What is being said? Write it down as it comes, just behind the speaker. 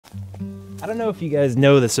I don't know if you guys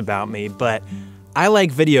know this about me, but I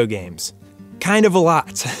like video games. Kind of a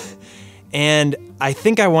lot. And I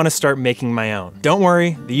think I want to start making my own. Don't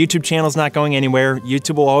worry, the YouTube channel's not going anywhere.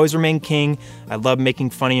 YouTube will always remain king. I love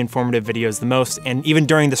making funny, informative videos the most, and even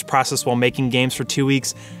during this process while making games for 2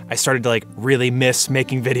 weeks, I started to like really miss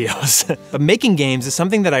making videos. But making games is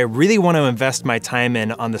something that I really want to invest my time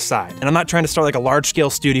in on the side. And I'm not trying to start like a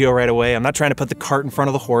large-scale studio right away. I'm not trying to put the cart in front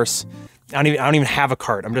of the horse. I don't even have a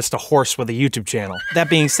cart, I'm just a horse with a YouTube channel. That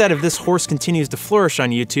being said, if this horse continues to flourish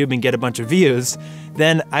on YouTube and get a bunch of views,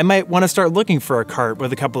 then I might want to start looking for a cart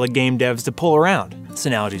with a couple of game devs to pull around. This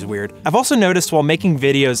analogy's weird. I've also noticed while making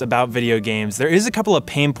videos about video games, there is a couple of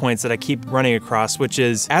pain points that I keep running across, which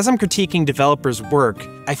is, as I'm critiquing developers' work,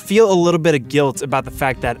 I feel a little bit of guilt about the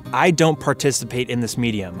fact that I don't participate in this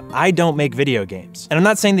medium. I don't make video games. And I'm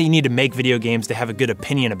not saying that you need to make video games to have a good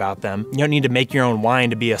opinion about them. You don't need to make your own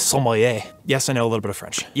wine to be a sommelier. Yes, I know a little bit of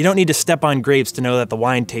French. You don't need to step on grapes to know that the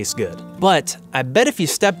wine tastes good. But I bet if you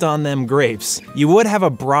stepped on them grapes, you would have a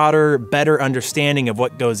broader, better understanding of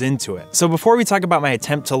what goes into it. So before we talk about my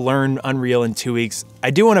attempt to learn Unreal in 2 weeks,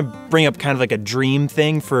 I do want to bring up kind of like a dream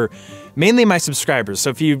thing for mainly my subscribers.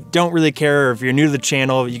 So if you don't really care, or if you're new to the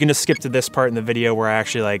channel, you can just skip to this part in the video where I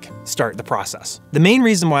actually like start the process. The main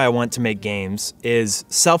reason why I want to make games is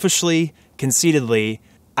selfishly, conceitedly,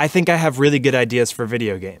 I think I have really good ideas for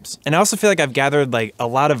video games. And I also feel like I've gathered like a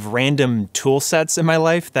lot of random tool sets in my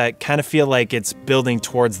life that kind of feel like it's building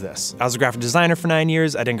towards this. I was a graphic designer for 9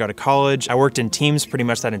 years, I didn't go to college, I worked in teams pretty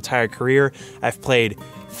much that entire career. I've played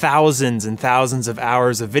thousands and thousands of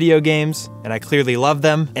hours of video games, and I clearly love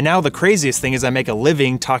them. And now the craziest thing is I make a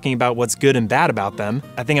living talking about what's good and bad about them.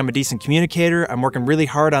 I think I'm a decent communicator. I'm working really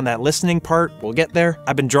hard on that listening part. We'll get there.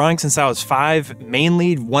 I've been drawing since I was 5,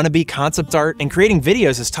 mainly wannabe concept art, and creating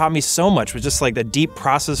videos has taught me so much with just like the deep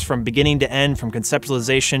process from beginning to end, from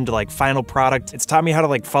conceptualization to like final product. It's taught me how to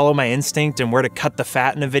like follow my instinct and where to cut the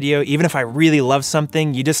fat in a video. Even if I really love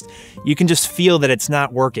something, you can just feel that it's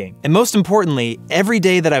not working. And most importantly, every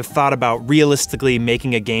day that I've thought about realistically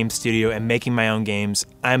making a game studio and making my own games,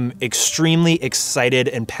 I'm extremely excited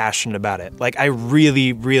and passionate about it. Like, I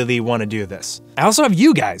really, really want to do this. I also have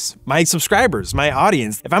you guys, my subscribers, my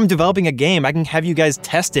audience. If I'm developing a game, I can have you guys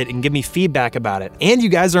test it and give me feedback about it. And you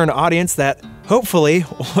guys are an audience that, hopefully,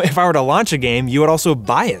 if I were to launch a game, you would also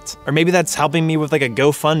buy it. Or maybe that's helping me with like a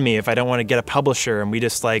GoFundMe if I don't want to get a publisher and we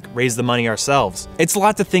just like raise the money ourselves. It's a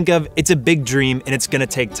lot to think of, it's a big dream, and it's gonna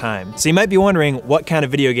take time. So you might be wondering what kind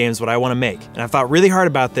of video games would I want to make? And I've thought really hard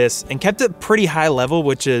about this and kept it pretty high level,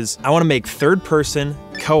 which is I want to make third-person,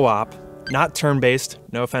 co-op, not turn-based,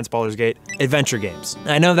 no offense Baldur's Gate, adventure games.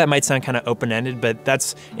 I know that might sound kind of open-ended, but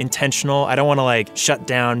that's intentional. I don't want to like shut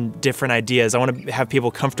down different ideas. I want to have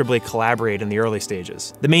people comfortably collaborate in the early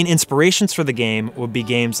stages. The main inspirations for the game would be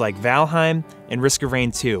games like Valheim and Risk of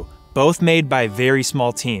Rain 2. Both made by very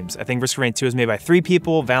small teams. I think Risk of Rain 2 is made by 3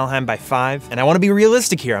 people, Valheim by 5. And I want to be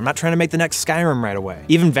realistic here. I'm not trying to make the next Skyrim right away.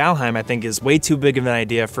 Even Valheim, I think, is way too big of an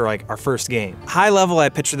idea for like our first game. High level, I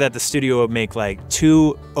picture that the studio would make like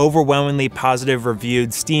 2 overwhelmingly positive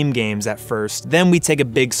reviewed Steam games at first. Then we take a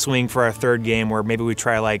big swing for our 3rd game where maybe we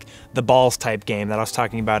try like the Balls type game that I was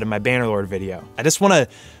talking about in my Bannerlord video. I just want to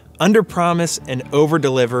under-promise and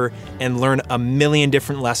over-deliver and learn a million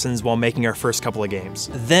different lessons while making our first couple of games.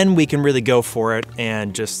 Then we can really go for it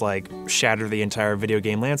and just like shatter the entire video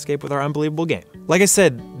game landscape with our unbelievable game. Like I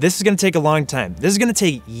said, this is gonna take a long time. This is gonna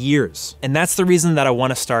take years. And that's the reason that I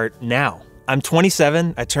wanna start now. I'm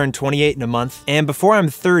 27, I turned 28 in a month, and before I'm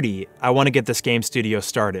 30, I want to get this game studio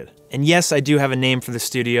started. And yes, I do have a name for the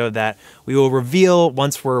studio that we will reveal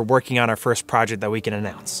once we're working on our first project that we can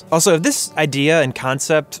announce. Also, if this idea and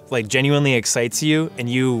concept like genuinely excites you and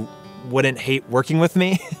you wouldn't hate working with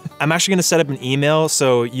me, I'm actually gonna set up an email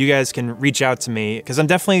so you guys can reach out to me, because I'm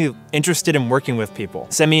definitely interested in working with people.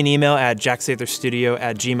 Send me an email at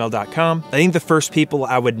jacksatherstudio@gmail.com. I think the first people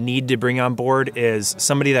I would need to bring on board is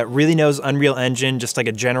somebody that really knows Unreal Engine, just like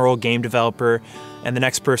a general game developer, and the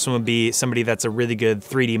next person would be somebody that's a really good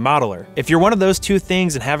 3D modeler. If you're one of those 2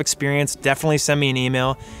 things and have experience, definitely send me an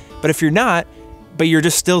email. But if you're not, but you're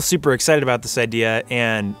just still super excited about this idea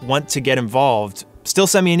and want to get involved, still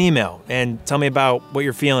send me an email and tell me about what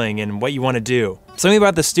you're feeling and what you want to do. Something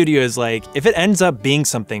about the studio is like, if it ends up being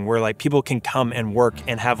something where like people can come and work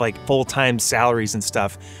and have like full-time salaries and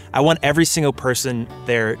stuff, I want every single person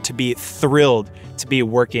there to be thrilled to be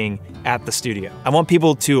working at the studio. I want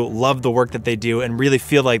people to love the work that they do and really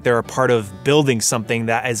feel like they're a part of building something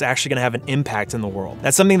that is actually gonna have an impact in the world.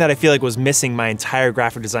 That's something that I feel like was missing my entire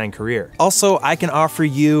graphic design career. Also, I can offer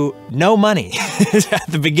you no money at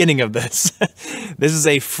the beginning of this. This is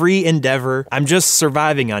a free endeavor. I'm just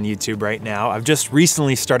surviving on YouTube right now. I've just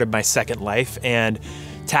recently started my second life, and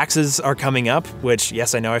taxes are coming up, which,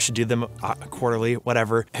 yes, I know I should do them quarterly,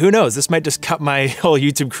 whatever. Who knows, this might just cut my whole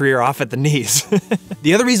YouTube career off at the knees.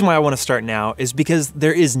 The other reason why I want to start now is because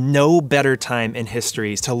there is no better time in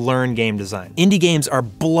history to learn game design. Indie games are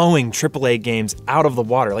blowing AAA games out of the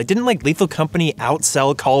water. Like, didn't like Lethal Company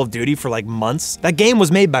outsell Call of Duty for like months? That game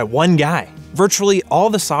was made by one guy. Virtually all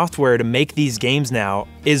the software to make these games now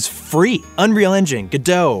is free. Unreal Engine,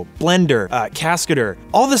 Godot, Blender, Cascadeur,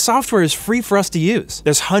 all the software is free for us to use.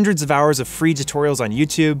 There's hundreds of hours of free tutorials on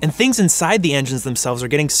YouTube, and things inside the engines themselves are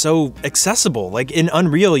getting so accessible. Like in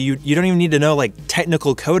Unreal, you don't even need to know like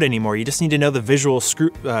technical code anymore. You just need to know the visual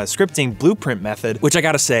scripting blueprint method, which I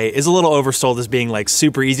gotta say is a little oversold as being like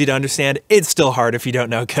super easy to understand. It's still hard if you don't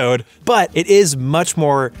know code, but it is much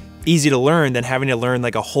more easy to learn than having to learn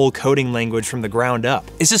like a whole coding language from the ground up.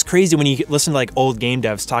 It's just crazy when you listen to like old game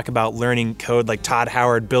devs talk about learning code, like Todd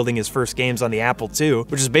Howard building his first games on the Apple II,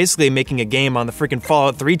 which is basically making a game on the freaking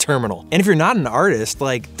Fallout 3 terminal. And if you're not an artist,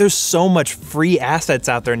 like there's so much free assets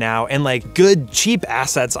out there now and like good cheap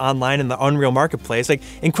assets online in the Unreal Marketplace. Like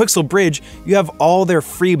in Quixel Bridge, you have all their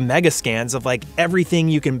free mega scans of like everything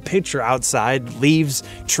you can picture outside, leaves,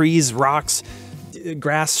 trees, rocks,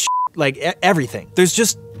 grass, like everything. There's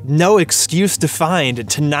just no excuse to find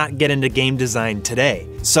to not get into game design today.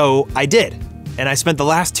 So I did, and I spent the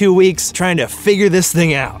last 2 weeks trying to figure this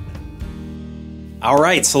thing out. All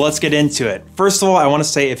right, so let's get into it. First of all, I wanna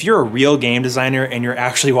say if you're a real game designer and you're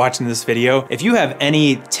actually watching this video, if you have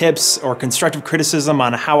any tips or constructive criticism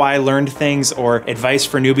on how I learned things or advice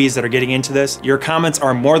for newbies that are getting into this, your comments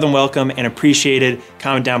are more than welcome and appreciated.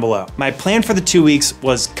 Comment down below. My plan for the 2 weeks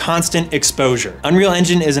was constant exposure. Unreal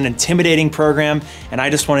Engine is an intimidating program, and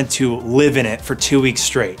I just wanted to live in it for 2 weeks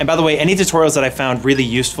straight. And by the way, any tutorials that I found really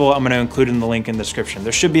useful, I'm gonna include in the link in the description.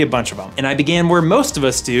 There should be a bunch of them. And I began where most of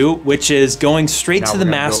us do, which is going straight to the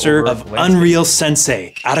master of Unreal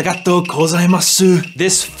Sensei. Arigatou gozaimasu.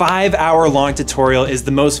 This 5-hour-long tutorial is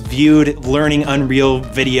the most viewed learning Unreal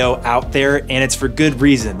video out there, and it's for good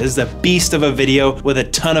reason. This is a beast of a video with a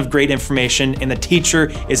ton of great information, and the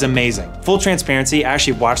teacher is amazing. Full transparency, I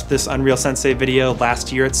actually watched this Unreal Sensei video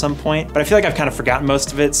last year at some point, but I feel like I've kind of forgotten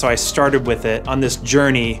most of it, so I started with it on this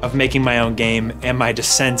journey of making my own game and my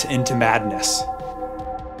descent into madness.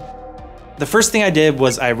 The first thing I did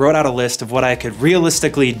was I wrote out a list of what I could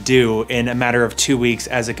realistically do in a matter of 2 weeks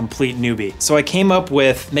as a complete newbie. So I came up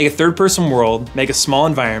with make a third-person world, make a small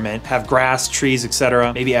environment, have grass, trees,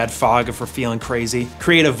 etc. Maybe add fog if we're feeling crazy.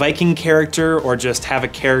 Create a Viking character or just have a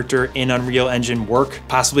character in Unreal Engine work.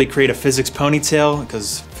 Possibly create a physics ponytail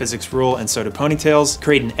because physics rule and so do ponytails.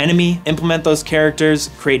 Create an enemy, implement those characters,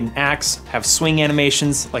 create an axe, have swing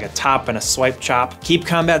animations like a top and a swipe chop. Keep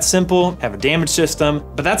combat simple, have a damage system,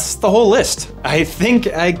 but that's the whole list. I think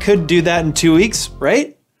I could do that in 2 weeks,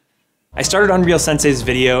 right? I started Unreal Sensei's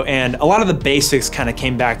video and a lot of the basics kind of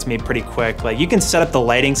came back to me pretty quick. Like you can set up the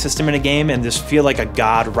lighting system in a game and just feel like a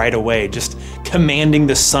god right away, just commanding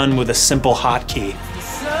the sun with a simple hotkey.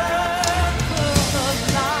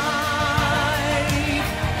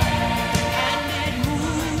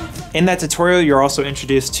 In that tutorial, you're also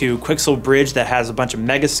introduced to Quixel Bridge that has a bunch of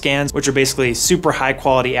mega scans, which are basically super high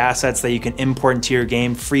quality assets that you can import into your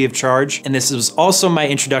game free of charge. And this was also my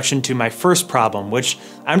introduction to my first problem, which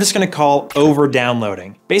I'm just gonna call over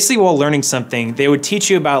downloading. Basically, while learning something, they would teach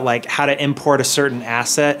you about like how to import a certain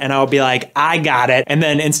asset, and I would be like, I got it. And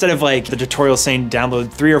then instead of like the tutorial saying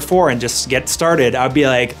download 3 or 4 and just get started, I'd be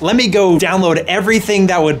like, let me go download everything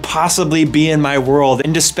that would possibly be in my world,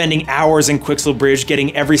 and just spending hours in Quixel Bridge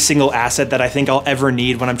getting every single asset that I think I'll ever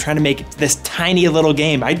need when I'm trying to make this tiny little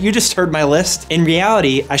game. You just heard my list. In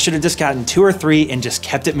reality, I should have just gotten 2 or 3 and just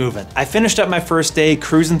kept it moving. I finished up my first day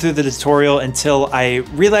cruising through the tutorial until I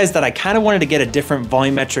realized that I kind of wanted to get a different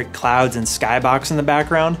volumetric clouds and skybox in the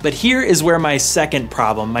background. But here is where my second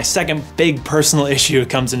problem, my second big personal issue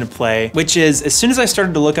comes into play, which is as soon as I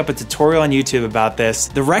started to look up a tutorial on YouTube about this,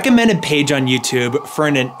 the recommended page on YouTube for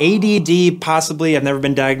an ADD, possibly, I've never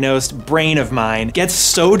been diagnosed, brain of mine gets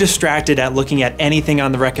so distracted at looking at anything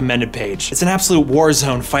on the recommended page. It's an absolute war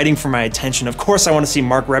zone fighting for my attention. Of course I want to see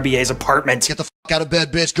Mark Rebier's apartment. Get the f out of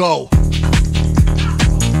bed, bitch, go.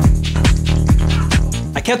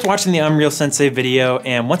 I kept watching the Unreal Sensei video,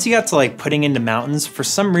 and once he got to like putting into mountains, for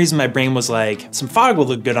some reason my brain was like, some fog will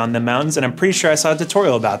look good on the mountains, and I'm pretty sure I saw a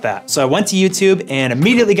tutorial about that. So I went to YouTube and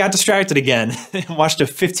immediately got distracted again and watched a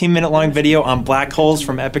 15-minute long video on black holes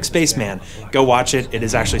from Epic Spaceman. Go watch it, it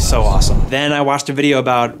is actually so awesome. Then I watched a video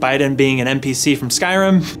about Biden being an NPC from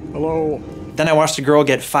Skyrim. Hello. Then I watched a girl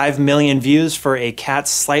get 5 million views for a cat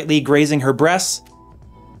slightly grazing her breasts.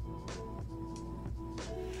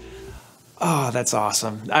 Oh, that's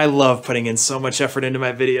awesome. I love putting in so much effort into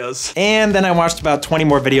my videos. And then I watched about 20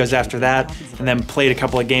 more videos after that, and then played a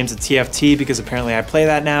couple of games of TFT because apparently I play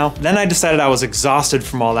that now. Then I decided I was exhausted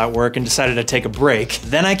from all that work and decided to take a break.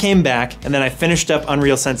 Then I came back, and then I finished up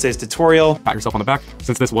Unreal Sensei's tutorial. Pat yourself on the back,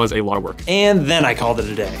 since this was a lot of work. And then I called it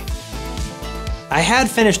a day. I had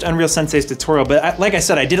finished Unreal Sensei's tutorial, but like I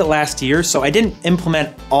said, I did it last year, so I didn't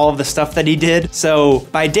implement all of the stuff that he did. So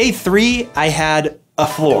by day 3, I had a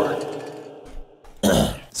floor.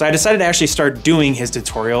 So I decided to actually start doing his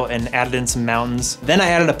tutorial and added in some mountains. Then I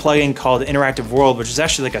added a plugin called Interactive World, which is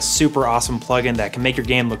actually like a super awesome plugin that can make your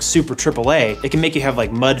game look super AAA. It can make you have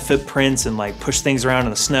like mud footprints and like push things around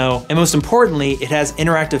in the snow. And most importantly, it has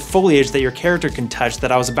interactive foliage that your character can touch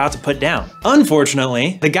that I was about to put down.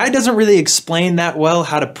 Unfortunately, the guy doesn't really explain that well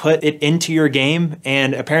how to put it into your game.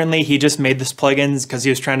 And apparently he just made this plugin because he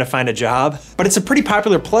was trying to find a job. But it's a pretty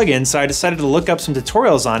popular plugin, so I decided to look up some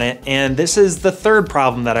tutorials on it. And this is the third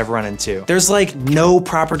problem that I've run into. There's like no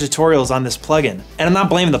proper tutorials on this plugin. And I'm not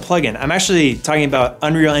blaming the plugin. I'm actually talking about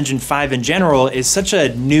Unreal Engine 5 in general is such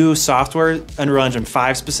a new software, Unreal Engine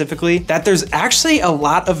 5 specifically, that there's actually a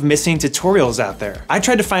lot of missing tutorials out there. I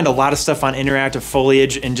tried to find a lot of stuff on interactive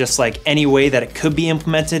foliage in just like any way that it could be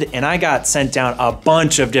implemented, and I got sent down a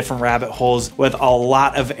bunch of different rabbit holes with a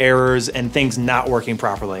lot of errors and things not working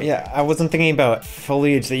properly. Yeah, I wasn't thinking about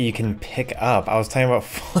foliage that you can pick up. I was talking about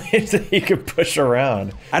foliage that you could push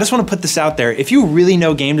around. I just want to put this out there. If you really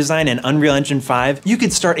know game design in Unreal Engine 5, you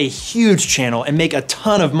could start a huge channel and make a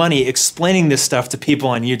ton of money explaining this stuff to people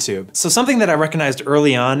on YouTube. So something that I recognized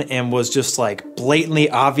early on and was just like blatantly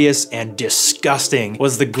obvious and disgusting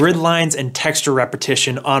was the grid lines and texture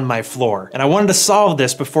repetition on my floor. And I wanted to solve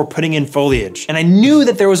this before putting in foliage. And I knew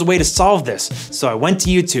that there was a way to solve this. So I went to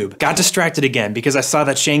YouTube, got distracted again because I saw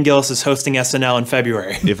that Shane Gillis is hosting SNL in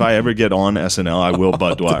February. If I ever get on SNL, I will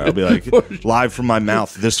butt Dwyer. I'll be like, live from my mouth,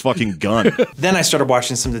 this fucking gun. Then I started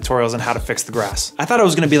watching some tutorials on how to fix the grass. I thought it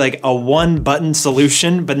was gonna be like a one-button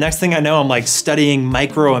solution, but next thing I know, I'm like studying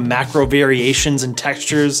micro and macro variations and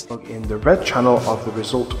textures. In the red channel of the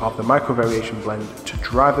result of the micro variation blend to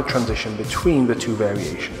drive the transition between the two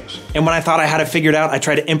variations. And when I thought I had it figured out, I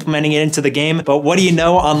tried implementing it into the game, but what do you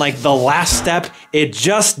know, on like the last step, it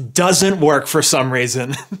just doesn't work for some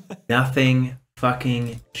reason. Nothing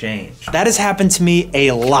fucking changed. That has happened to me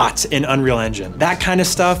a lot in Unreal Engine. That kind of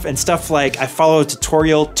stuff, and stuff like I follow a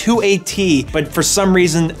tutorial to a T, but for some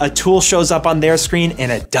reason a tool shows up on their screen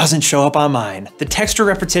and it doesn't show up on mine. The texture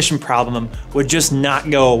repetition problem would just not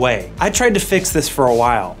go away. I tried to fix this for a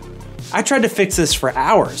while. I tried to fix this for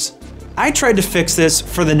hours. I tried to fix this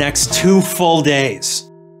for the next 2 full days.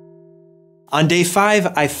 On day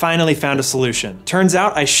 5, I finally found a solution. Turns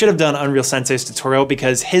out I should have done Unreal Sensei's tutorial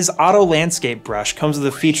because his auto landscape brush comes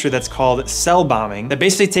with a feature that's called cell bombing that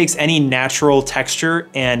basically takes any natural texture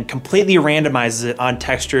and completely randomizes it on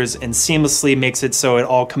textures and seamlessly makes it so it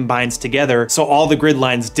all combines together so all the grid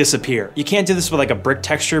lines disappear. You can't do this with like a brick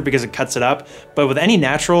texture because it cuts it up, but with any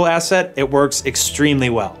natural asset, it works extremely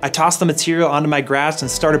well. I tossed the material onto my grass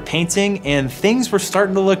and started painting, and things were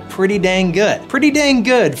starting to look pretty dang good. Pretty dang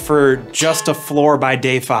good for just a floor by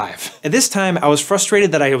day 5. At this time, I was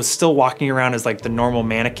frustrated that I was still walking around as like the normal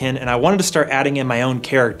mannequin, and I wanted to start adding in my own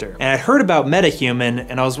character. And I'd heard about MetaHuman,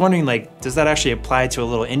 and I was wondering like, does that actually apply to a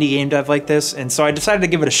little indie game dev like this? And so I decided to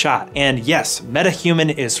give it a shot. And yes,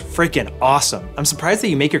 MetaHuman is freaking awesome. I'm surprised that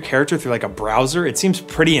you make your character through like a browser. It seems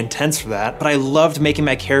pretty intense for that, but I loved making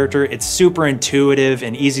my character. It's super intuitive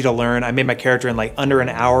and easy to learn. I made my character in like under an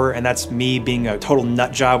hour, and that's me being a total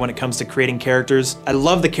nut job when it comes to creating characters. I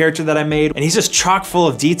love the character that I made, and he's just chock full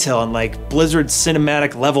of detail and like Blizzard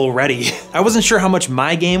cinematic level ready. I wasn't sure how much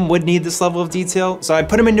my game would need this level of detail, so I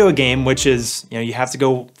put him into a game, which is, you know, you have to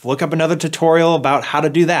go look up another tutorial about how to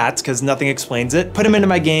do that because nothing explains it. Put him into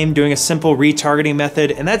my game doing a simple retargeting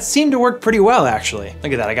method, and that seemed to work pretty well actually.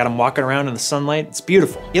 Look at that, I got him walking around in the sunlight. It's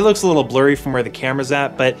beautiful. He looks a little blurry from where the camera's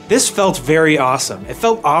at, but this felt very awesome. It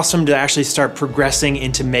felt awesome to actually start progressing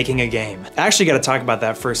into making a game. I actually got to talk about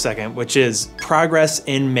that for a second, which is progress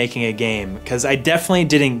in making a game, because I definitely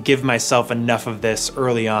didn't give myself enough of this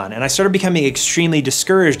early on, and I started becoming extremely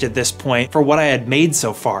discouraged at this point for what I had made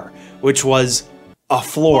so far, which was a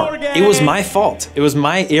floor. It was my fault. It was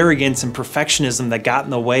my arrogance and perfectionism that got in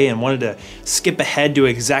the way and wanted to skip ahead to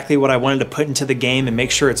exactly what I wanted to put into the game and make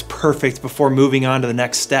sure it's perfect before moving on to the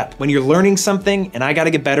next step. When you're learning something, and I gotta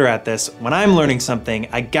get better at this, when I'm learning something,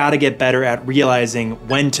 I gotta get better at realizing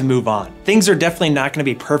when to move on. Things are definitely not gonna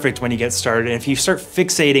be perfect when you get started, and if you start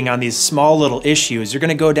fixating on these small little issues, you're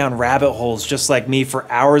gonna go down rabbit holes just like me for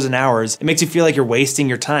hours and hours. It makes you feel like you're wasting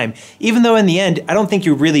your time, even though in the end, I don't think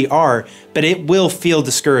you really are, but it will feel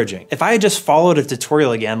discouraging. If I had just followed a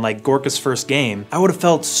tutorial again, like Gorka's first game, I would have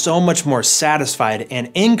felt so much more satisfied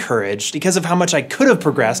and encouraged because of how much I could have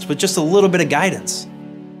progressed with just a little bit of guidance.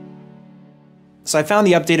 So I found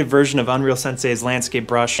the updated version of Unreal Sensei's landscape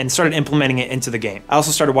brush and started implementing it into the game. I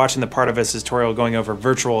also started watching the part of his tutorial going over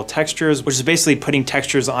virtual textures, which is basically putting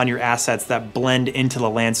textures on your assets that blend into the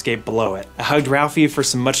landscape below it. I hugged Ralphie for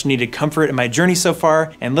some much needed comfort in my journey so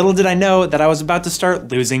far, and little did I know that I was about to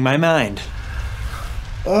start losing my mind.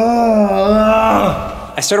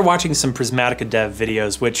 I started watching some PrismaticaDev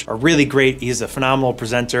videos, which are really great. He's a phenomenal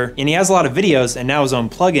presenter, and he has a lot of videos and now his own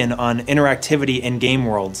plugin on interactivity in game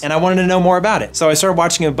worlds, and I wanted to know more about it. So I started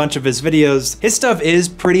watching a bunch of his videos. His stuff is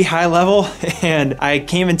pretty high level, and I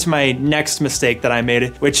came into my next mistake that I made,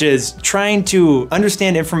 which is trying to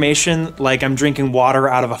understand information like I'm drinking water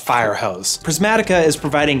out of a fire hose. Prismatica is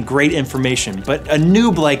providing great information, but a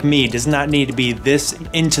noob like me does not need to be this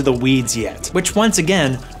into the weeds yet, which once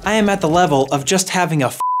again, I am at the level of just having a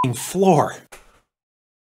f***ing floor.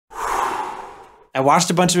 I watched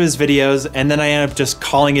a bunch of his videos and then I ended up just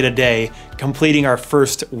calling it a day, completing our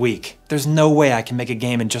first week. There's no way I can make a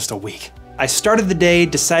game in just a week. I started the day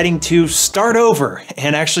deciding to start over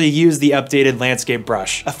and actually use the updated landscape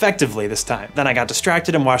brush, effectively this time. Then I got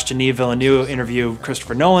distracted and watched Denis Villeneuve interview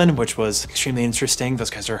Christopher Nolan, which was extremely interesting. Those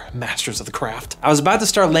guys are masters of the craft. I was about to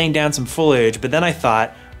start laying down some foliage, but then I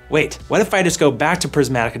thought, wait, what if I just go back to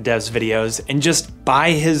PrismaticaDev's videos and just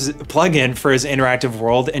buy his plugin for his interactive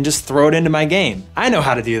world and just throw it into my game? I know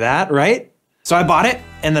how to do that, right? So I bought it,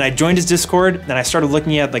 and then I joined his Discord, then I started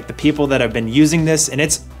looking at like the people that have been using this, and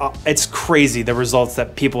it's crazy the results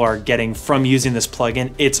that people are getting from using this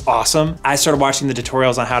plugin. It's awesome. I started watching the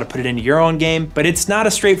tutorials on how to put it into your own game, but it's not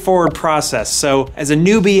a straightforward process. So as a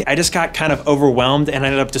newbie, I just got kind of overwhelmed and I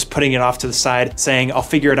ended up just putting it off to the side, saying I'll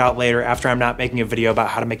figure it out later after I'm not making a video about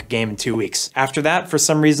how to make a game in 2 weeks. After that, for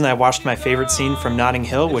some reason, I watched my favorite scene from Notting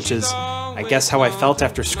Hill, which is, I guess, how I felt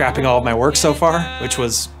after scrapping all of my work so far, which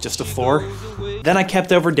was just a floor. Then I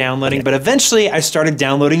kept over downloading, but eventually I started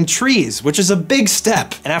downloading trees, which is a big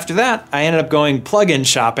step. And after that, I ended up going plugin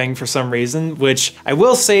shopping for some reason, which I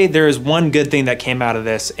will say there is one good thing that came out of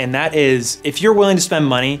this, and that is if you're willing to spend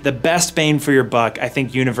money, the best bang for your buck, I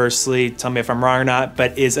think universally, tell me if I'm wrong or not,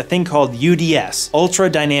 but is a thing called UDS, Ultra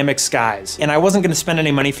Dynamic Skies. And I wasn't gonna spend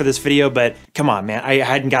any money for this video, but come on, man, I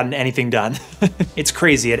hadn't gotten anything done. It's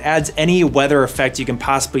crazy. It adds any weather effect you can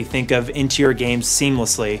possibly think of into your games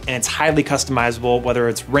seamlessly, and it's highly customizable, whether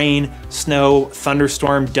it's rain, snow,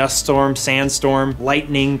 thunderstorm, dust storm, sandstorm,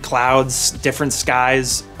 lightning, clouds, different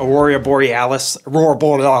skies, Aurora Borealis,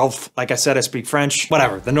 like I said, I speak French,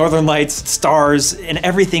 whatever, the Northern Lights, stars, and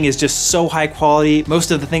everything is just so high quality. Most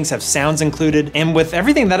of the things have sounds included, and with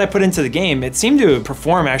everything that I put into the game, it seemed to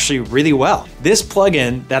perform actually really well. This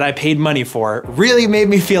plugin that I paid money for really made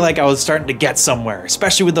me feel like I was starting to get somewhere,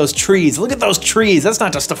 especially with those trees. Look at those trees, that's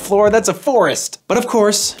not just a floor, that's a forest. But of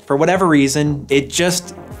course, for whatever reason, it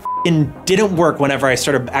just didn't work whenever I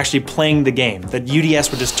started actually playing the game. The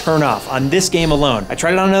UDS would just turn off on this game alone. I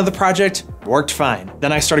tried it on another project, worked fine.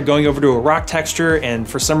 Then I started going over to a rock texture, and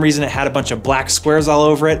for some reason it had a bunch of black squares all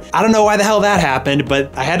over it. I don't know why the hell that happened,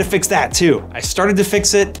 but I had to fix that too. I started to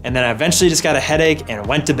fix it, and then I eventually just got a headache and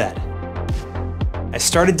went to bed. I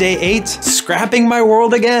started day 8, scrapping my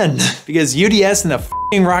world again, because UDS and the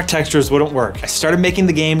f***ing rock textures wouldn't work. I started making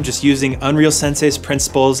the game just using Unreal Sensei's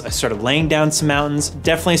principles. I started laying down some mountains,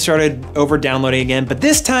 definitely started over downloading again, but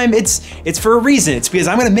this time it's for a reason. It's because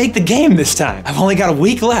I'm gonna make the game this time. I've only got a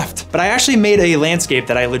week left, but I actually made a landscape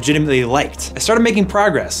that I legitimately liked. I started making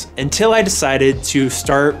progress until I decided to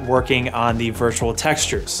start working on the virtual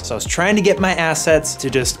textures. So I was trying to get my assets to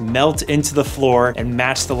just melt into the floor and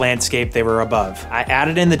match the landscape they were above. I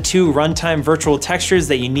added in the 2 runtime virtual textures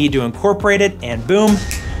that you need to incorporate it, and boom,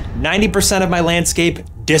 90% of my landscape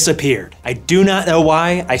disappeared. I do not know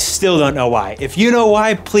why. I still don't know why. If you know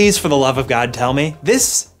why, please, for the love of God, tell me.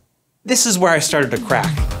 This is where I started to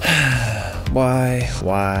crack. Why?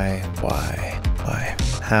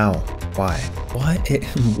 How? Why? What?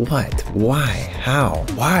 Why? How?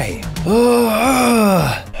 Why?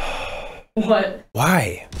 What?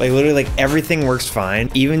 Why? Like literally like everything works fine,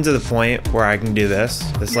 even to the point where I can do this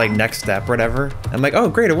like next step or whatever. I'm like, oh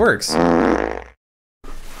great, it works.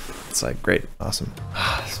 It's like, great, awesome.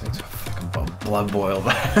 This makes my fucking blood boil.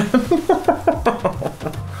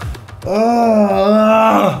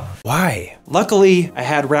 Why? Luckily, I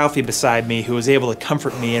had Ralphie beside me who was able to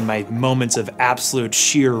comfort me in my moments of absolute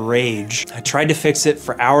sheer rage. I tried to fix it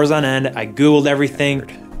for hours on end. I Googled everything.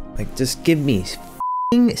 Like, just give me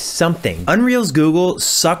something. Unreal's Google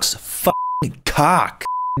sucks fucking cock.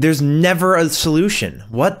 There's never a solution.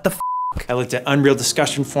 What the f? I looked at Unreal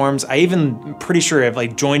discussion forums. I even, pretty sure I've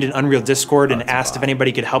like joined an Unreal Discord and asked if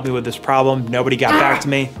anybody could help me with this problem. Nobody got back to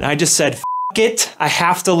me. And I just said, F it, I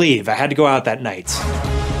have to leave. I had to go out that night.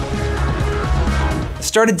 I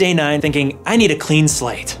started day 9 thinking, I need a clean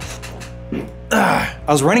slate. I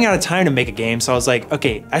was running out of time to make a game, so I was like,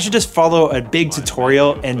 okay, I should just follow a big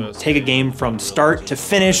tutorial and take a game from start to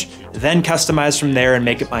finish, then customize from there and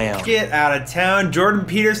make it my own. Get out of town. Jordan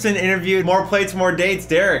Peterson interviewed. More plates, more dates,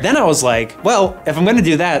 Derek. Then I was like, well, if I'm gonna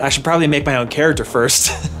do that, I should probably make my own character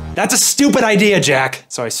first. That's a stupid idea, Jack.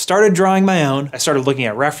 So I started drawing my own. I started looking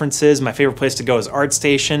at references. My favorite place to go is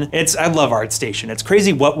ArtStation. I love ArtStation. It's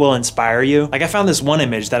crazy what will inspire you. Like I found this one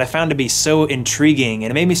image that I found to be so intriguing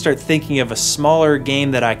and it made me start thinking of a smaller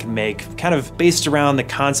game that I could make kind of based around the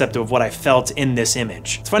concept of what I felt in this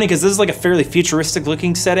image. It's funny because this is like a fairly futuristic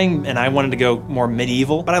looking setting and I wanted to go more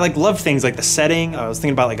medieval, but I like love things like the setting. I was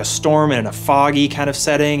thinking about like a storm and a foggy kind of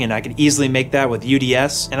setting and I could easily make that with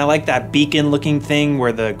UDS. And I like that beacon looking thing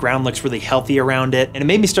where the ground looks really healthy around it. And it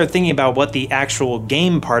made me start thinking about what the actual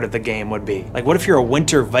game part of the game would be. Like what if you're a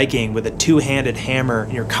winter Viking with a two-handed hammer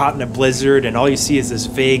and you're caught in a blizzard and all you see is this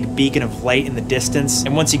vague beacon of light in the distance.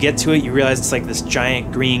 And once you get to it, you realize it's like this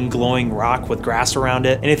giant green glowing rock with grass around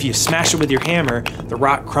it. And if you smash it with your hammer, the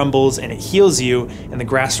rock crumbles and it heals you and the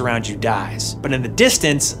grass around you dies. But in the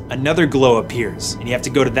distance, another glow appears and you have to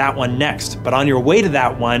go to that one next. But on your way to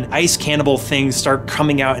that one, ice cannibal things start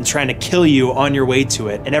coming out and trying to kill you on your way to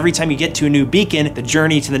it. And every time you get to a new beacon, the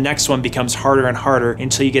journey to the next one becomes harder and harder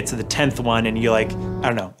until you get to the 10th one and you like, I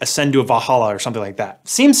don't know, ascend to a Valhalla or something like that.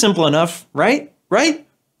 Seems simple enough, right? Right?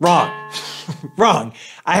 Wrong. Wrong.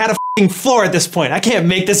 I had a f***ing floor at this point. I can't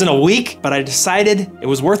make this in a week, but I decided it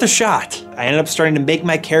was worth a shot. I ended up starting to make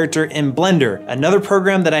my character in Blender, another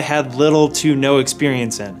program that I had little to no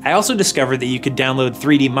experience in. I also discovered that you could download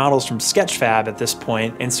 3D models from Sketchfab at this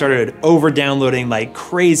point and started over-downloading like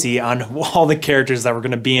crazy on all the characters that were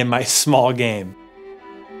gonna be in my small game.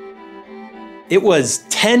 It was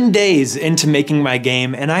 10 days into making my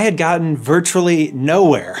game and I had gotten virtually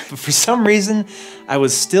nowhere. But for some reason, I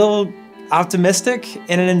was still optimistic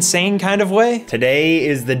in an insane kind of way. Today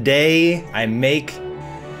is the day I make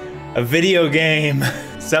a video game.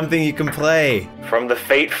 Something you can play. From the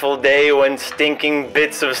fateful day when stinking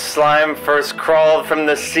bits of slime first crawled from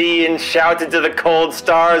the sea and shouted to the cold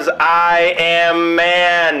stars, I am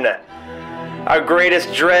man. Our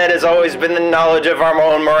greatest dread has always been the knowledge of our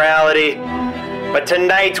own morality. But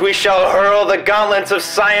tonight we shall hurl the gauntlets of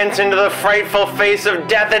science into the frightful face of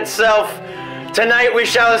death itself. Tonight we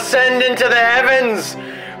shall ascend into the heavens.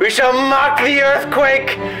 We shall mock the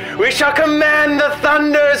earthquake. We shall command the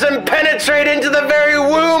thunders and penetrate into the very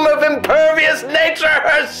womb of impervious nature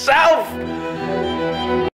herself.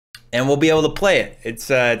 And we'll be able to play it. It's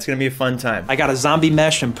gonna be a fun time. I got a zombie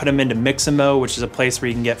mesh and put them into Mixamo, which is a place where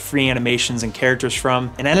you can get free animations and characters from.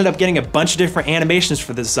 And I ended up getting a bunch of different animations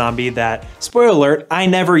for this zombie that, spoiler alert, I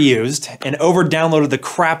never used and over-downloaded the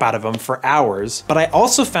crap out of them for hours. But I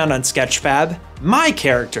also found on Sketchfab my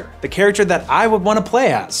character, the character that I would want to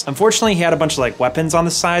play as. Unfortunately, he had a bunch of like weapons on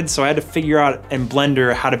the side, so I had to figure out in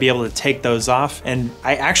Blender how to be able to take those off, and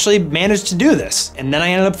I actually managed to do this. And then I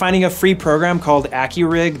ended up finding a free program called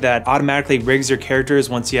AccuRig that automatically rigs your characters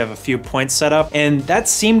once you have a few points set up, and that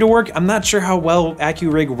seemed to work. I'm not sure how well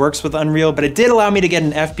AccuRig works with Unreal, but it did allow me to get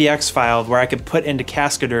an FBX file where I could put into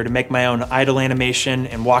Cascadeur to make my own idle animation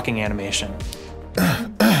and walking animation.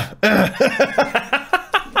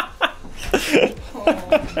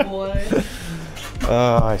 Oh boy.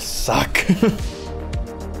 Oh, I suck.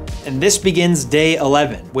 And this begins day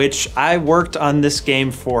 11, which I worked on this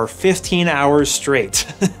game for 15 hours straight.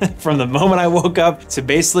 From the moment I woke up to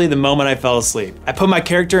basically the moment I fell asleep. I put my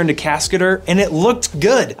character into Cascadeur and it looked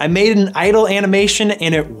good. I made an idle animation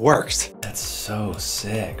and it worked. That's so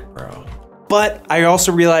sick, bro. But I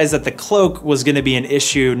also realized that the cloak was gonna be an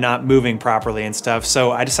issue not moving properly and stuff,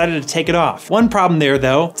 so I decided to take it off. One problem there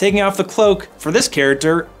though, taking off the cloak for this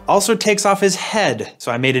character also takes off his head.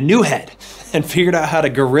 So I made a new head and figured out how to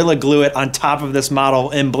Gorilla Glue it on top of this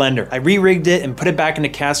model in Blender. I re-rigged it and put it back into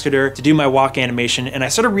Cascadeur to do my walk animation, and I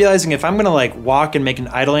started realizing if I'm gonna like walk and make an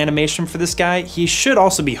idle animation for this guy, he should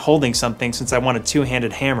also be holding something since I want a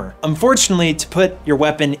two-handed hammer. Unfortunately, to put your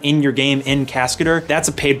weapon in your game in Cascadeur, that's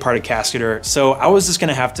a paid part of Cascadeur, so I was just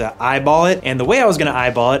gonna have to eyeball it, and the way I was gonna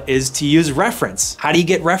eyeball it is to use reference. How do you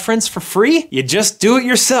get reference for free? You just do it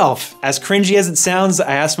yourself. As cringy as it sounds,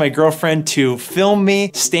 I asked my girlfriend to film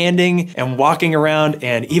me standing and walking around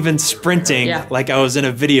and even sprinting like I was in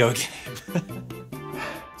a video game.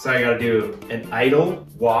 So I gotta do an idle,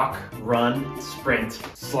 walk, run, sprint,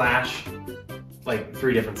 slash, like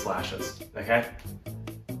 3 different slashes, okay?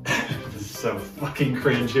 This is so fucking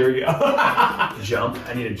cringe, here we go. Jump,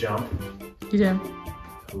 I need a jump. You do.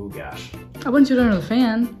 Oh gosh. I wouldn't shoot under the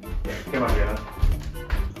fan. Yeah, come on, Grandma.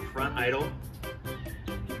 Front idle.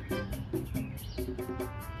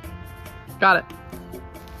 Got it.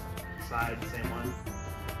 Side, same one.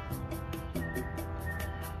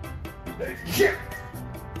 Yeah.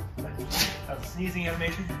 That's a sneezing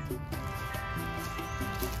animation.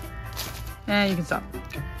 And you can stop.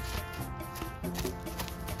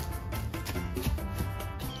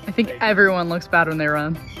 I think everyone looks bad when they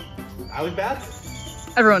run. I look bad?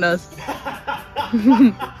 Everyone does. Alex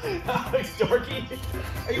Dorky.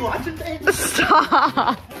 Are you watching, babe?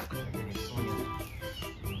 Stop.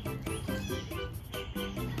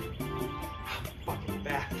 Fucking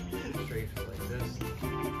back. Straight like this.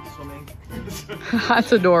 Swimming.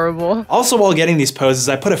 That's adorable. Also, while getting these poses,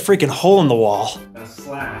 I put a freaking hole in the wall. A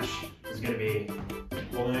slash is gonna be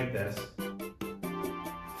holding like this.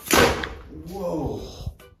 Whoa.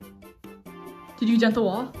 Did you dent the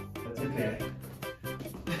wall? That's okay.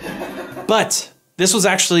 But this was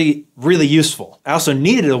actually really useful. I also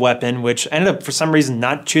needed a weapon, which I ended up for some reason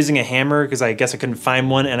not choosing a hammer because I guess I couldn't find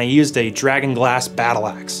one, and I used a dragon glass battle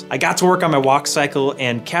axe. I got to work on my walk cycle,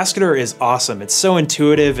 and Cascadeur is awesome. It's so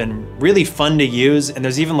intuitive and really fun to use, and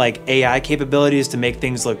there's even like AI capabilities to make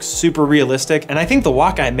things look super realistic. And I think the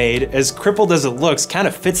walk I made, as crippled as it looks, kind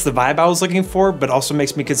of fits the vibe I was looking for, but also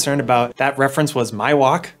makes me concerned about that reference was my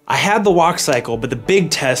walk. I had the walk cycle, but the big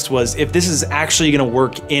test was if this is actually gonna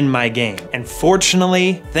work in my game. And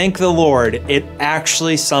fortunately, thank the Lord, it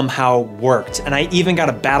actually somehow worked. And I even got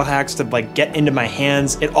a battle axe to like get into my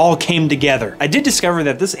hands. It all came together. I did discover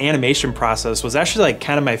that this animation process was actually like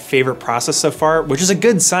kind of my favorite process so far, which is a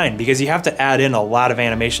good sign because you have to add in a lot of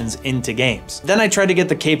animations into games. Then I tried to get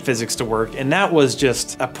the cape physics to work, and that was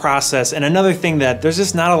just a process. And another thing that there's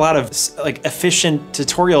just not a lot of like efficient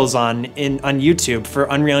tutorials on YouTube for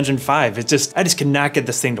Unreal Engine 5. I just could not get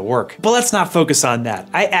this thing to work. But let's not focus on that.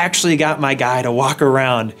 I actually got my guy to walk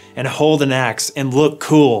around and hold an axe and look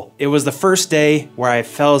cool. It was the first day where I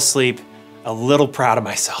fell asleep a little proud of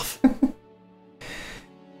myself.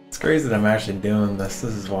 It's crazy that I'm actually doing this.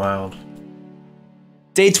 This is wild.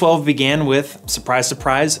 Day 12 began with, surprise,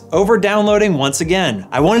 surprise, over-downloading once again.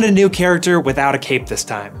 I wanted a new character without a cape this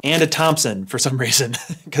time, and a Thompson for some reason,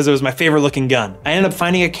 because it was my favorite looking gun. I ended up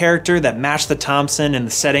finding a character that matched the Thompson in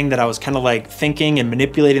the setting that I was kind of like thinking and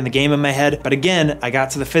manipulating the game in my head, but again, I got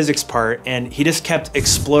to the physics part, and he just kept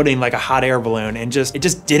exploding like a hot air balloon, and it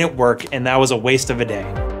just didn't work, and that was a waste of a day.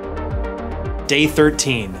 Day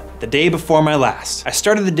 13. The day before my last. I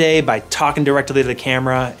started the day by talking directly to the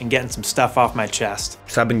camera and getting some stuff off my chest.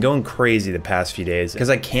 So I've been going crazy the past few days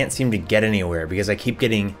because I can't seem to get anywhere because I keep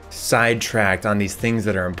getting sidetracked on these things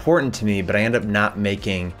that are important to me, but I end up not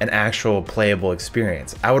making an actual playable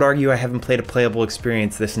experience. I would argue I haven't played a playable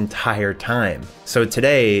experience this entire time. So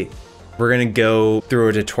today, we're gonna go through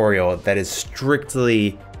a tutorial that is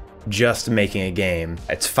strictly just making a game.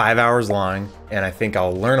 It's 5 hours long, and I think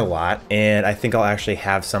I'll learn a lot, and I think I'll actually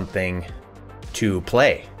have something to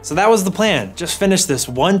play. So that was the plan. Just finish this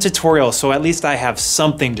one tutorial so at least I have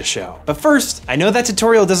something to show. But first, I know that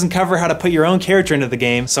tutorial doesn't cover how to put your own character into the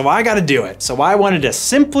game, so I gotta do it. So I wanted to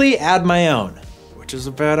simply add my own, which is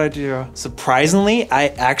a bad idea. Surprisingly, I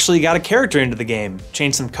actually got a character into the game,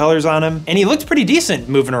 changed some colors on him, and he looked pretty decent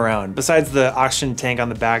moving around. Besides the oxygen tank on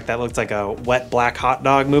the back that looked like a wet black hot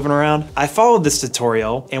dog moving around. I followed this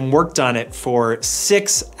tutorial and worked on it for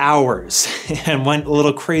 6 hours and went a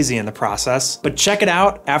little crazy in the process. But check it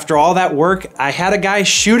out, after all that work, I had a guy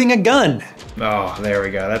shooting a gun. Oh, there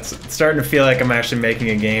we go. That's starting to feel like I'm actually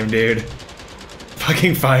making a game, dude.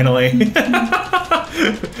 Fucking finally.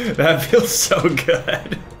 That feels so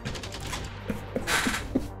good.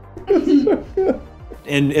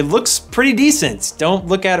 And it looks pretty decent. Don't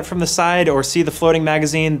look at it from the side or see the floating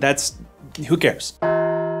magazine. Who cares?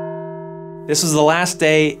 This was the last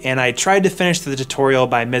day, and I tried to finish the tutorial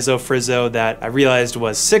by Mizzo Frizzo that I realized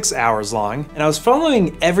was 6 hours long. And I was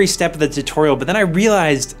following every step of the tutorial, but then I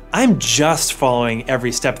realized I'm just following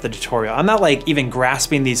every step of the tutorial. I'm not like even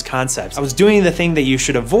grasping these concepts. I was doing the thing that you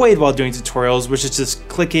should avoid while doing tutorials, which is just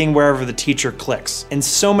clicking wherever the teacher clicks. And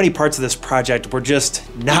so many parts of this project were just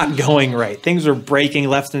not going right. Things were breaking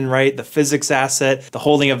left and right, the physics asset, the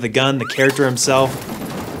holding of the gun, the character himself.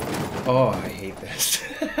 Oh, I hate this.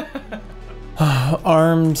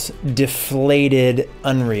 Armed, deflated,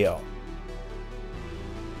 Unreal.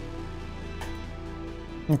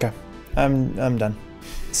 Okay, I'm done.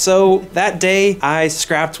 So that day, I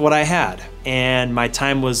scrapped what I had, and my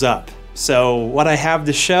time was up. So what I have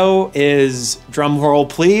to show is, drum roll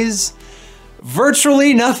please,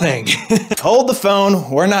 virtually nothing. Hold the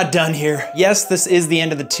phone, we're not done here. Yes, this is the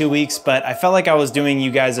end of the 2 weeks, but I felt like I was doing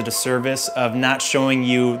you guys a disservice of not showing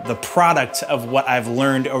you the product of what I've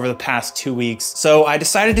learned over the past 2 weeks. So I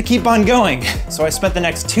decided to keep on going. So I spent the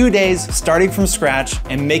next 2 days starting from scratch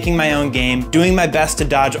and making my own game, doing my best to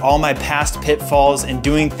dodge all my past pitfalls and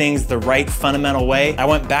doing things the right fundamental way. I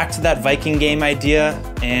went back to that Viking game idea,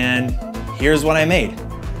 and here's what I made.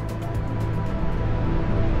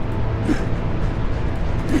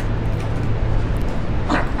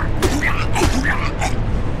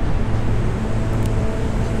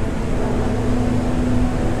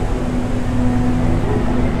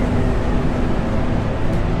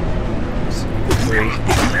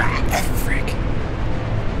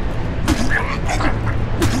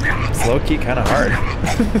 It's low-key kind of hard.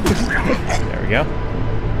 There we go.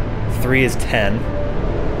 3 is 10.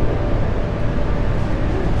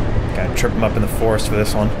 Gotta trip him up in the forest for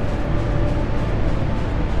this one.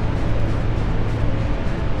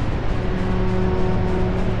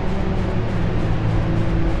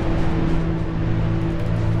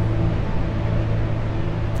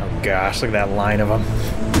 Oh gosh, look at that line of them.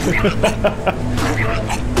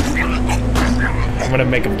 I'm gonna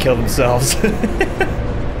make them kill themselves.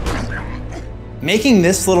 Making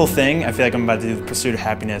this little thing, I feel like I'm about to do the pursuit of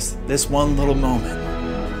happiness. This one little moment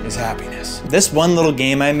is happiness. This one little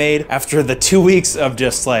game I made after the 2 weeks of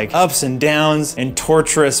just like ups and downs and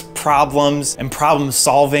torturous problems and problem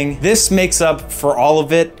solving, this makes up for all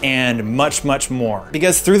of it and much, much more.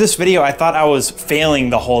 Because through this video, I thought I was failing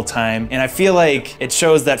the whole time, and I feel like it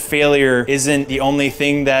shows that failure isn't the only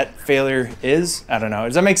thing that failure is. I don't know,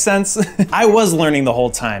 does that make sense? I was learning the whole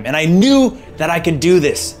time, and I knew that I could do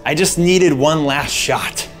this. I just needed one last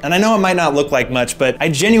shot. And I know it might not look like much, but I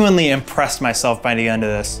genuinely impressed myself by the end of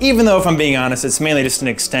this. Even though, if I'm being honest, it's mainly just an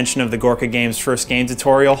extension of the Gorka game's first game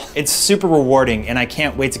tutorial. It's super rewarding, and I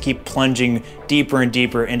can't wait to keep plunging deeper and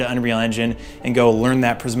deeper into Unreal Engine and go learn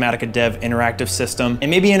that PrismaticaDev interactive system. And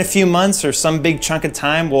maybe in a few months or some big chunk of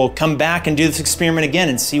time, we'll come back and do this experiment again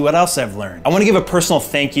and see what else I've learned. I want to give a personal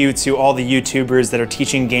thank you to all the YouTubers that are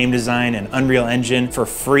teaching game design and Unreal Engine for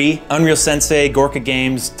free. Unreal Sensei, Gorka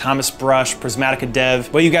Games, Thomas Brush,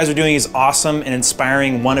 PrismaticaDev. What you guys are doing is awesome and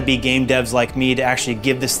inspiring wannabe game devs like me to actually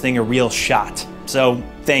give this thing a real shot. So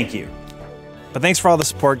thank you. But thanks for all the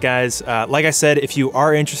support, guys. Like I said, if you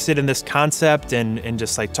are interested in this concept and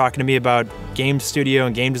just like talking to me about game studio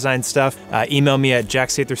and game design stuff, email me at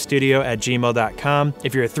jacksatherstudio@gmail.com.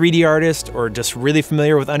 If you're a 3D artist or just really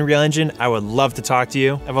familiar with Unreal Engine, I would love to talk to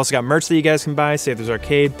you. I've also got merch that you guys can buy, Sather's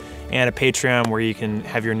Arcade, and a Patreon where you can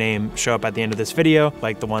have your name show up at the end of this video,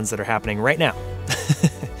 like the ones that are happening right now.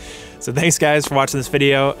 So thanks, guys, for watching this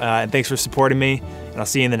video, and thanks for supporting me, and I'll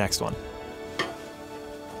see you in the next one.